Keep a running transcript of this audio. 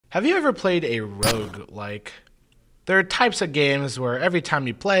Have you ever played a roguelike? There are types of games where every time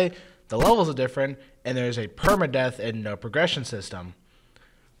you play, the levels are different, and there's a permadeath and no progression system.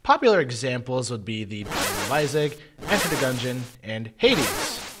 Popular examples would be the Binding of Isaac, Enter the Gungeon, and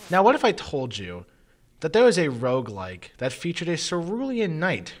Hades. Now what if I told you that there was a roguelike that featured a cerulean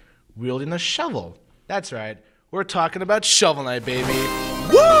knight wielding a shovel? That's right, we're talking about Shovel Knight, baby.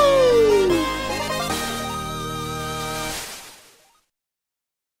 Woo!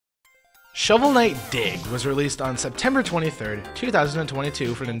 Shovel Knight Dig was released on September 23,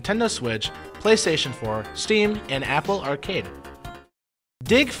 2022 for Nintendo Switch, PlayStation 4, Steam, and Apple Arcade.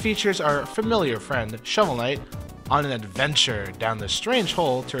 Dig features our familiar friend, Shovel Knight, on an adventure down the strange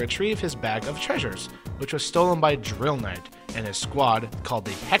hole to retrieve his bag of treasures, which was stolen by Drill Knight and his squad called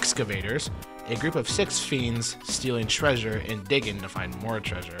the Hexcavators, a group of 6 fiends stealing treasure and digging to find more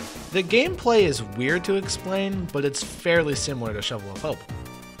treasure. The gameplay is weird to explain, but it's fairly similar to Shovel of Hope.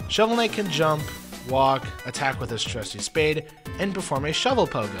 Shovel Knight can jump, walk, attack with his trusty spade, and perform a shovel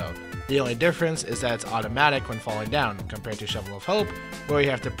pogo. The only difference is that it's automatic when falling down, compared to Shovel of Hope, where you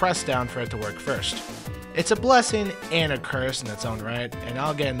have to press down for it to work first. It's a blessing and a curse in its own right, and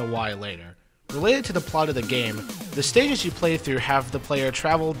I'll get into why later. Related to the plot of the game, the stages you play through have the player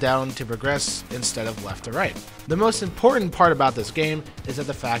travel down to progress instead of left to right. The most important part about this game is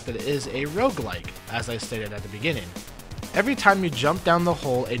the fact that it is a roguelike, as I stated at the beginning. Every time you jump down the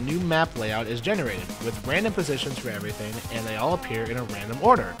hole, a new map layout is generated, with random positions for everything, and they all appear in a random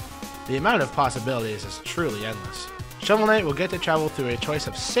order. The amount of possibilities is truly endless. Shovel Knight will get to travel through a choice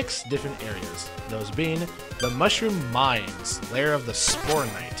of 6 different areas, those being the Mushroom Mines, lair of the Spore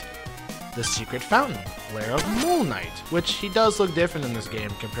Knight, the Secret Fountain, lair of Mole Knight, which he does look different in this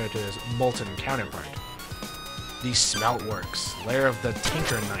game compared to his molten counterpart, the Smelt Works, lair of the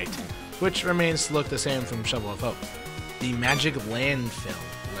Tinker Knight, which remains to look the same from Shovel of Hope, the Magic Landfill,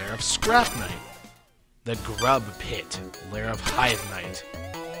 lair of Scrap Knight, the Grub Pit, lair of Hive Knight,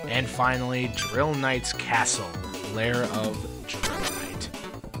 and finally Drill Knight's Castle, lair of Drill Knight.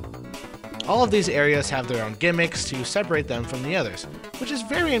 All of these areas have their own gimmicks to separate them from the others, which is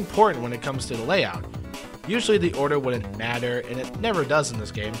very important when it comes to the layout. Usually the order wouldn't matter, and it never does in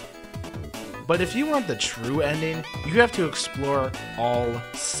this game. But if you want the true ending, you have to explore all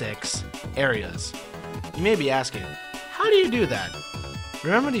 6 areas. You may be asking, how do you do that?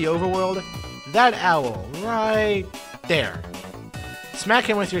 Remember the overworld? That owl right there. Smack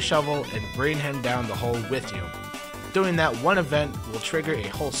him with your shovel and bring him down the hole with you. Doing that one event will trigger a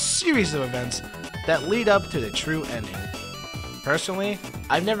whole series of events that lead up to the true ending. Personally,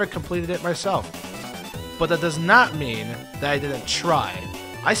 I've never completed it myself, but that does not mean that I didn't try.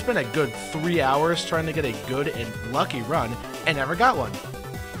 I spent a good 3 hours trying to get a good and lucky run and never got one.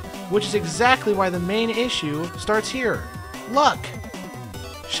 Which is exactly why the main issue starts here. Luck!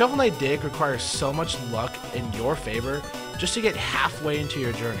 Shovel Knight Dig requires so much luck in your favor just to get halfway into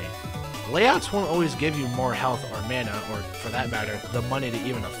your journey. Layouts won't always give you more health or mana, or for that matter, the money to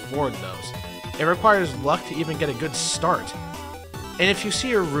even afford those. It requires luck to even get a good start. And if you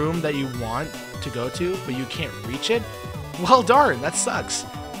see a room that you want to go to, but you can't reach it, well darn, that sucks.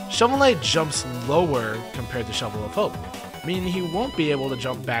 Shovel Knight jumps lower compared to Shovel of Hope, meaning he won't be able to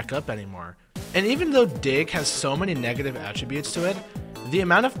jump back up anymore. And even though Dig has so many negative attributes to it, the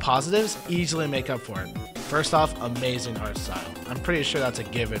amount of positives easily make up for it. First off, amazing art style. I'm pretty sure that's a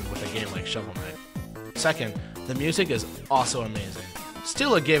given with a game like Shovel Knight. Second, the music is also amazing.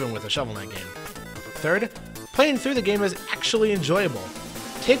 Still a given with a Shovel Knight game. Third, playing through the game is actually enjoyable.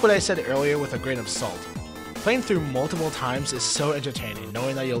 Take what I said earlier with a grain of salt. Playing through multiple times is so entertaining,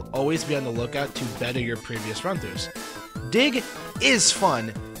 knowing that you'll always be on the lookout to better your previous run-throughs. Dig is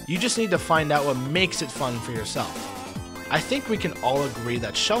fun, you just need to find out what makes it fun for yourself. I think we can all agree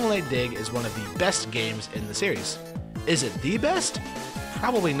that Shovel Knight Dig is one of the best games in the series. Is it the best?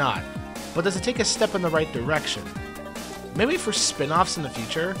 Probably not, but does it take a step in the right direction? Maybe for spin-offs in the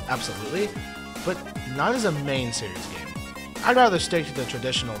future, absolutely, but not as a main series game. I'd rather stick to the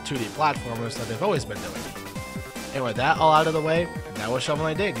traditional 2D platformers that they've always been doing. And with that all out of the way, that was Shovel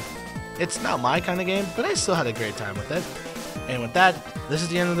Knight Dig. It's not my kind of game, but I still had a great time with it. And with that, this is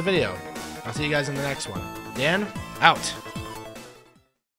the end of the video. I'll see you guys in the next one. Dan, out!